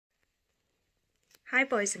Hi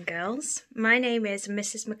boys and girls, my name is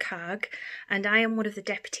Mrs McHarg and I am one of the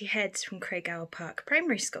deputy heads from Craigower Park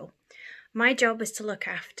Primary School. My job is to look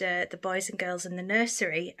after the boys and girls in the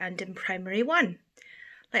nursery and in Primary 1.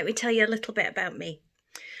 Let me tell you a little bit about me.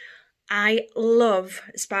 I love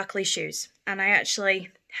sparkly shoes and I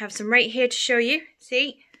actually have some right here to show you.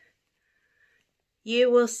 See? You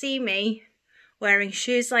will see me wearing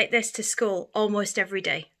shoes like this to school almost every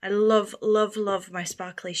day. I love my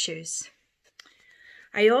sparkly shoes.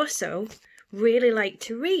 I also really like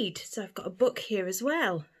to read, so I've got a book here as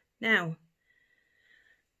well. Now,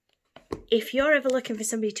 if you're ever looking for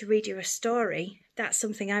somebody to read you a story, that's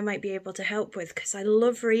something I might be able to help with because I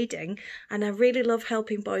love reading and I really love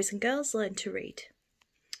helping boys and girls learn to read.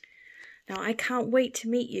 Now, I can't wait to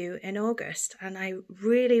meet you in August and I'm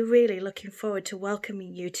really looking forward to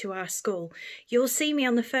welcoming you to our school. You'll see me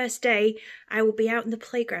on the first day. I will be out in the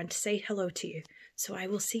playground to say hello to you, so I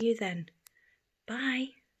will see you then.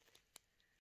 Bye.